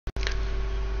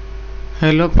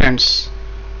Hello friends,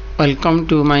 welcome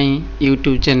to my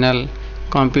YouTube channel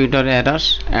Computer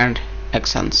Errors and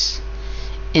Actions.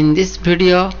 In this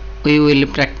video we will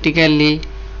practically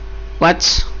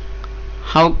watch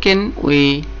how can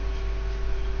we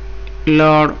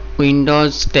load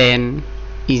Windows 10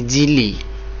 easily.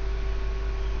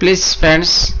 Please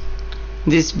friends,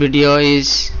 this video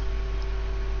is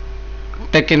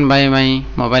taken by my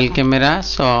mobile camera,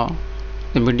 so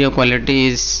the video quality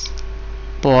is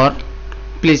poor.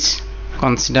 Please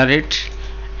consider it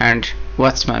and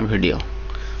watch my video.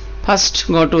 First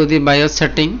go to the BIOS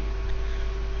setting.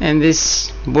 In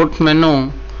this boot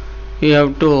menu you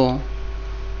have to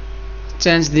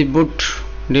change the boot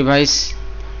device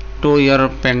to your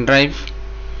pen drive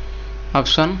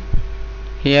option.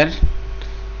 Here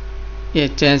I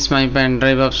change my pen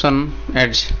drive option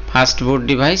as fast boot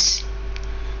device,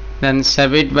 then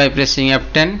save it by pressing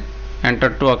F10, enter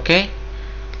to OK.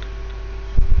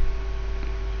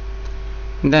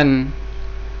 Then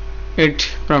it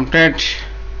prompted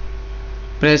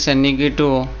press any key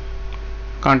to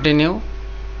continue,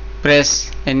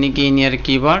 press any key in your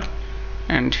keyboard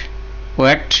and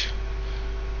wait.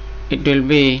 It will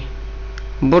be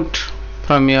boot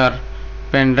from your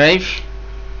pen drive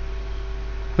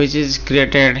which is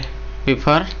created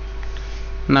before.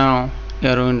 Now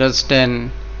your Windows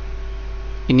 10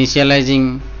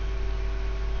 initializing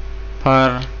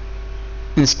for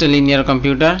install in your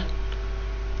computer.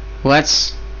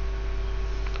 Watch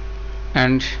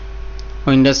and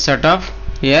Windows setup.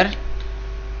 Here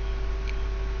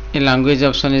a language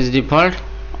option is default.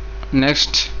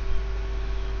 Next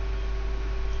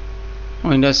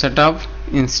Windows setup,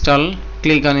 install,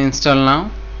 click on install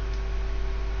now.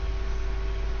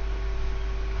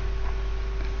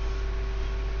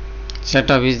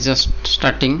 Setup is just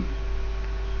starting.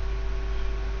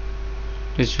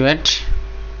 Just wait.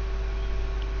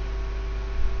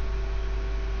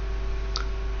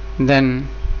 Then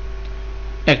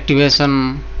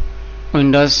activation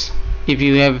Windows, if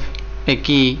you have a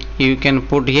key you can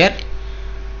put here.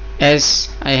 As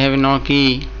I have no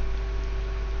key,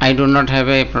 I do not have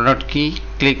a product key,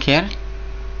 click here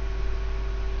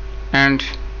and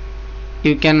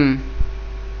you can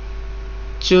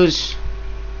choose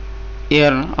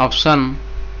your option.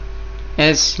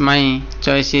 As my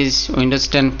choice is Windows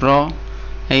 10 Pro,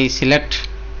 I select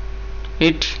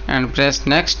it and press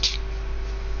next.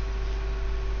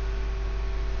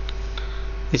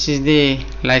 This is the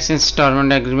license term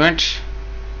and agreement.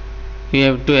 You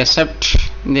have to accept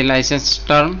the license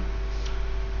term.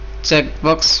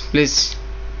 Checkbox please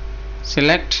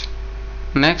select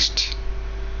next.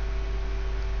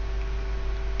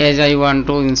 As I want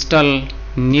to install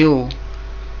new,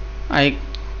 I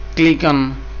click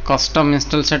on custom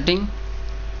install setting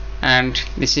and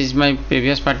this is my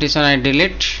previous partition. I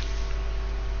delete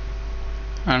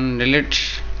and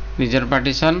delete user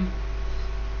partition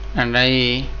and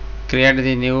I create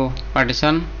the new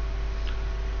partition.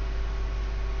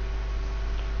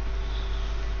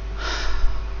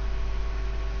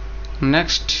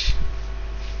 Next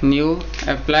new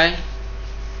apply.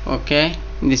 Okay,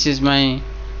 this is my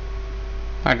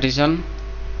partition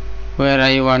where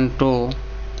I want to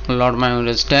load my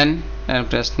Windows 10 and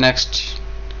press next.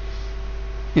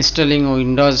 Installing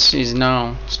Windows is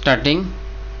now starting.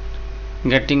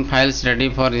 Getting files ready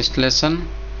for installation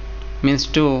means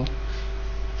to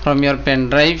from your pen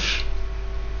drive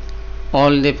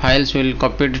all the files will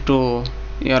copied to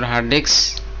your hard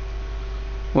disk.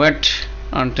 Wait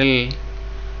until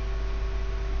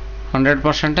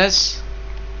 100%.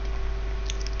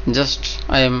 Just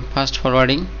I am fast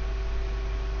forwarding.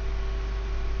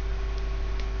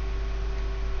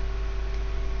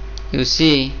 You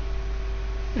see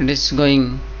it is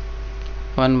going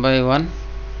one by one.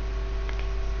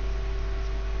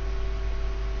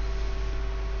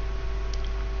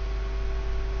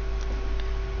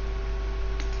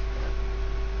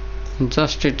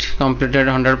 Just it completed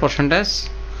 100%.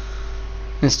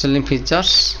 Installing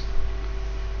features,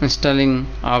 installing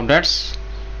updates,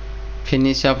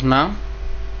 finish up now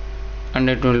and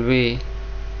it will be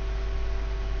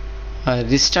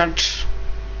restart.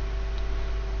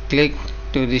 Click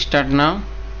to restart now.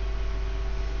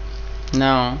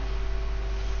 Now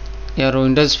your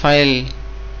Windows file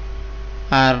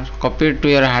are copied to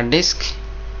your hard disk.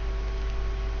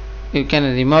 You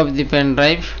can remove the pen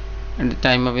drive at the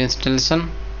time of installation.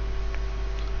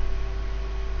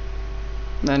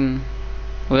 Then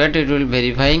wait, it will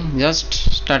verifying. Just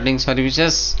starting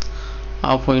services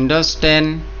of Windows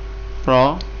 10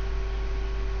 Pro.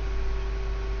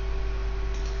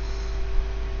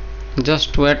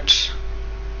 Just wait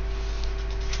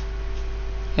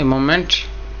a moment.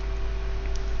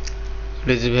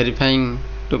 it is verifying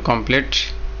to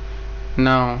complete.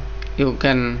 Now you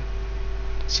can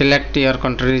select your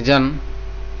country region.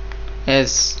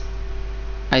 As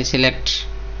I select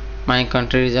my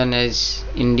country region as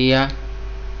India.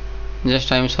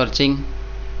 Just I am searching.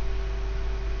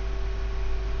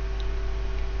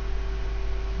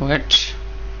 Wait.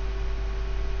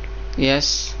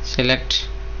 Yes, select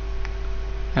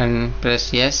and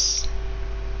press yes.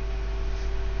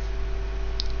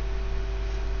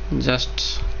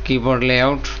 Just keyboard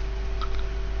layout,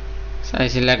 so I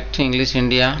select English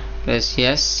India, press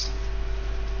yes.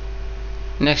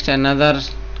 Next another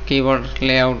keyboard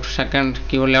layout, second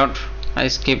keyboard layout, I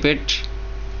skip it.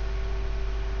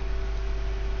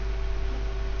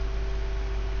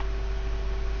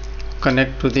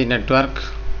 Connect to the network.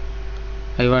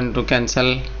 I want to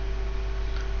cancel.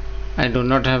 I do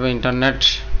not have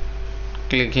internet.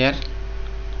 Click here.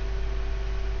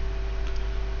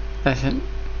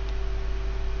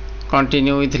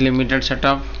 Continue with limited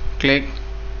setup. Click.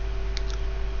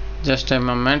 Just a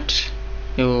moment.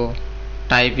 You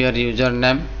type your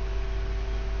username.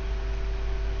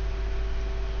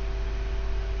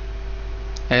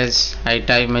 As I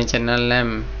type my channel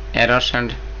name, errors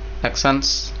and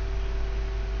actions.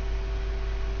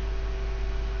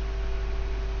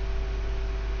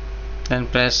 Then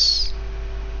press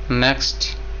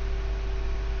next.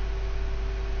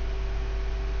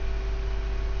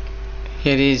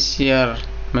 Here is your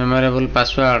memorable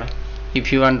password.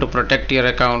 If you want to protect your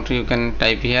account, you can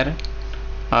type here,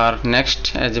 or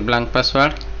next as a blank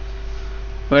password.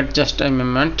 Wait just a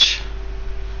moment.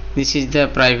 This is the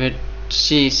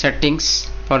privacy settings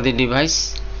for the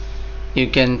device. You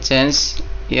can change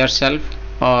yourself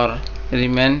or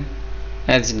remain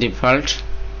as default.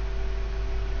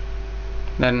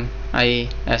 Then I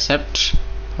accept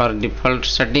for default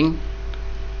setting.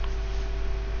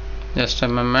 Just a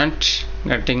moment,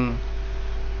 getting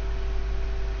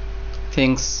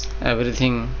things,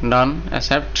 everything done.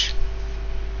 Accept.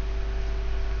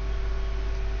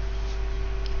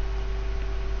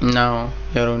 Now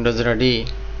your Windows ready.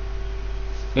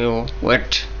 You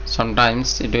wait,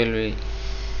 sometimes it will be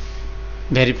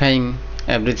verifying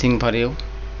everything for you.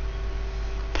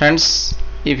 Friends,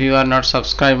 if you are not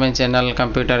subscribed my channel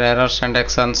Computer Errors and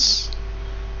Actions,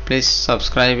 please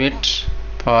subscribe it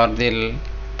for the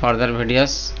further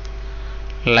videos.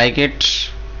 Like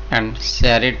it and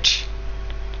share it.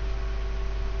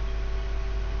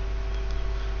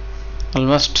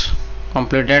 Almost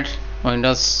completed.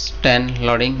 Windows 10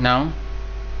 loading now.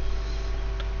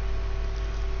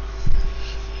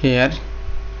 Here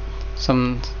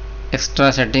some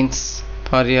extra settings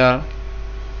for you.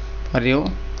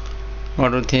 Go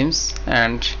to themes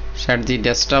and set the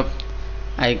desktop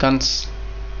icons.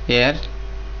 Here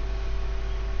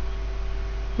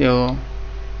you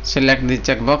select the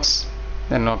checkbox,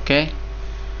 then OK.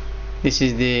 This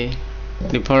is the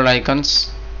default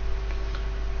icons,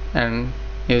 and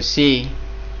you see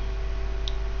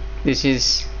this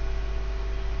is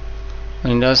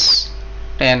Windows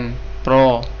 10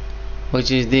 Pro, which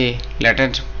is the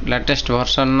latest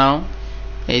version now,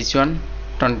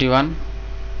 H121.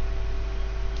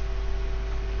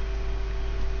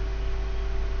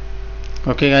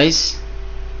 Okay guys,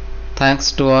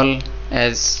 thanks to all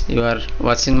as you are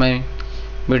watching my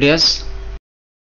videos.